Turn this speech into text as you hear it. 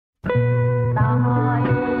It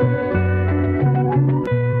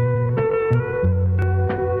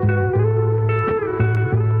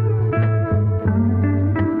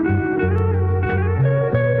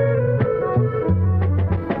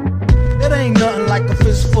ain't nothing like a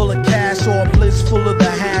fist full of cash or a bliss full of the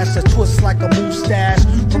hash that twists like a mustache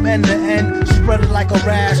from end to end, spread it like a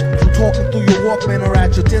rash from talking through your Walkman or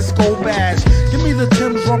at your disco bash. Give me the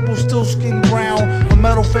Tim's Rumpelstiltskin brown, a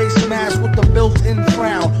metal face mask with a built-in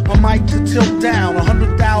frown, a mic to tilt down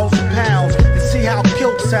 100,000 pounds, and see how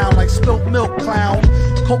kilts sound like spilt milk, clown.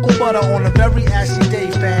 Cocoa butter on a very ashy day,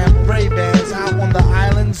 fam. Ray-Bans out on the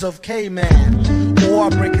islands of Cayman. Or I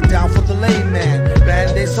break it down for the layman.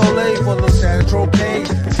 Band-Aid Soleil for the Central Pay.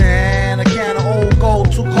 And a can of old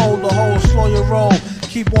gold, too cold to hold, slow your roll.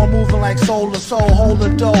 Keep on moving like soul to soul, hold the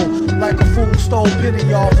dough. Like a fool stole pity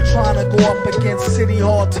y'all for trying to go up against City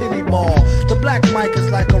Hall Titty Ball. The black mic is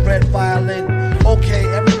like a red violin. Okay,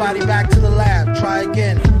 everybody back to the lab, try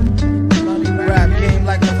again. Rap game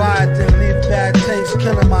like Leviathan, leave bad taste,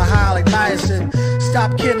 killing my high like niacin.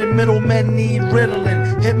 Stop kidding, middlemen need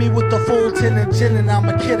Ritalin. Hit me with the full tin and gin and I'm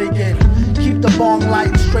a kid again. Keep the bong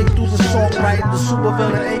lighting straight through the songwriting. The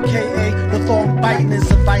supervillain, aka the thong biting, is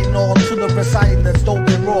inviting all to the reciting that's dope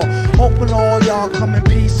and raw. Hoping all y'all come in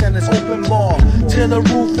peace and it's open bar. Tear the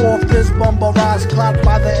roof off this bum barrage clock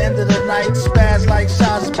by the end of the night. Spaz like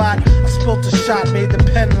shot spot. I spilt a shot, made the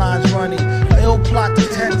pen lines runny. A ill plot to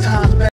 10 times better.